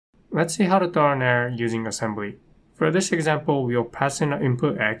Let's see how to throw an error using assembly. For this example, we'll pass in an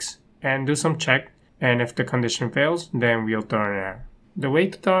input x and do some check, and if the condition fails, then we'll throw an error. The way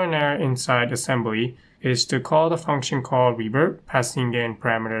to throw an error inside assembly is to call the function called revert, passing in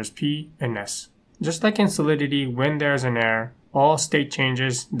parameters p and s. Just like in Solidity, when there's an error, all state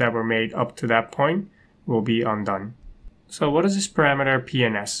changes that were made up to that point will be undone. So what is this parameter p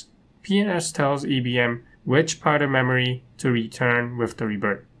and s? P and s tells EBM which part of memory to return with the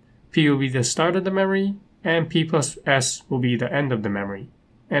revert. P will be the start of the memory, and p plus s will be the end of the memory.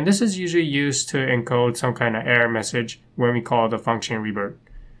 And this is usually used to encode some kind of error message when we call the function revert.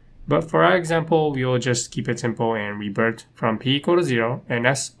 But for our example, we will just keep it simple and revert from p equal to 0 and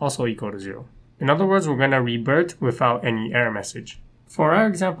s also equal to 0. In other words, we're going to revert without any error message. For our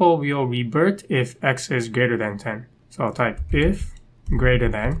example, we will revert if x is greater than 10. So I'll type if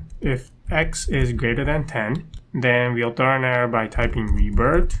x is greater than 10, then we'll throw an error by typing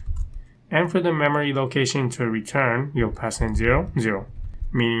revert. And for the memory location to return, we'll pass in 0, 0,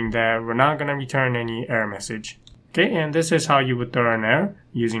 meaning that we're not going to return any error message. Okay, and this is how you would throw an error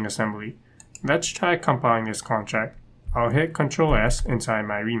using assembly. Let's try compiling this contract. I'll hit Ctrl S inside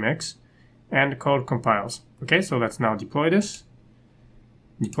my remix, and the code compiles. Okay, so let's now deploy this.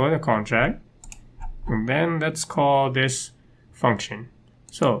 Deploy the contract. And then let's call this function.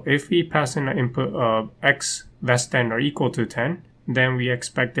 So if we pass in an input of x less than or equal to 10, then we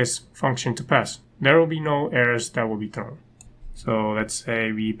expect this function to pass. There will be no errors that will be thrown. So let's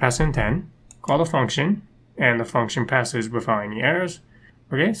say we pass in 10, call the function, and the function passes without any errors.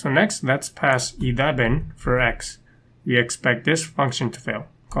 Okay, so next let's pass 11 for x. We expect this function to fail.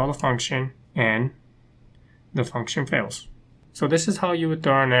 Call the function, and the function fails. So this is how you would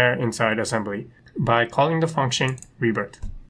throw an error inside assembly, by calling the function revert.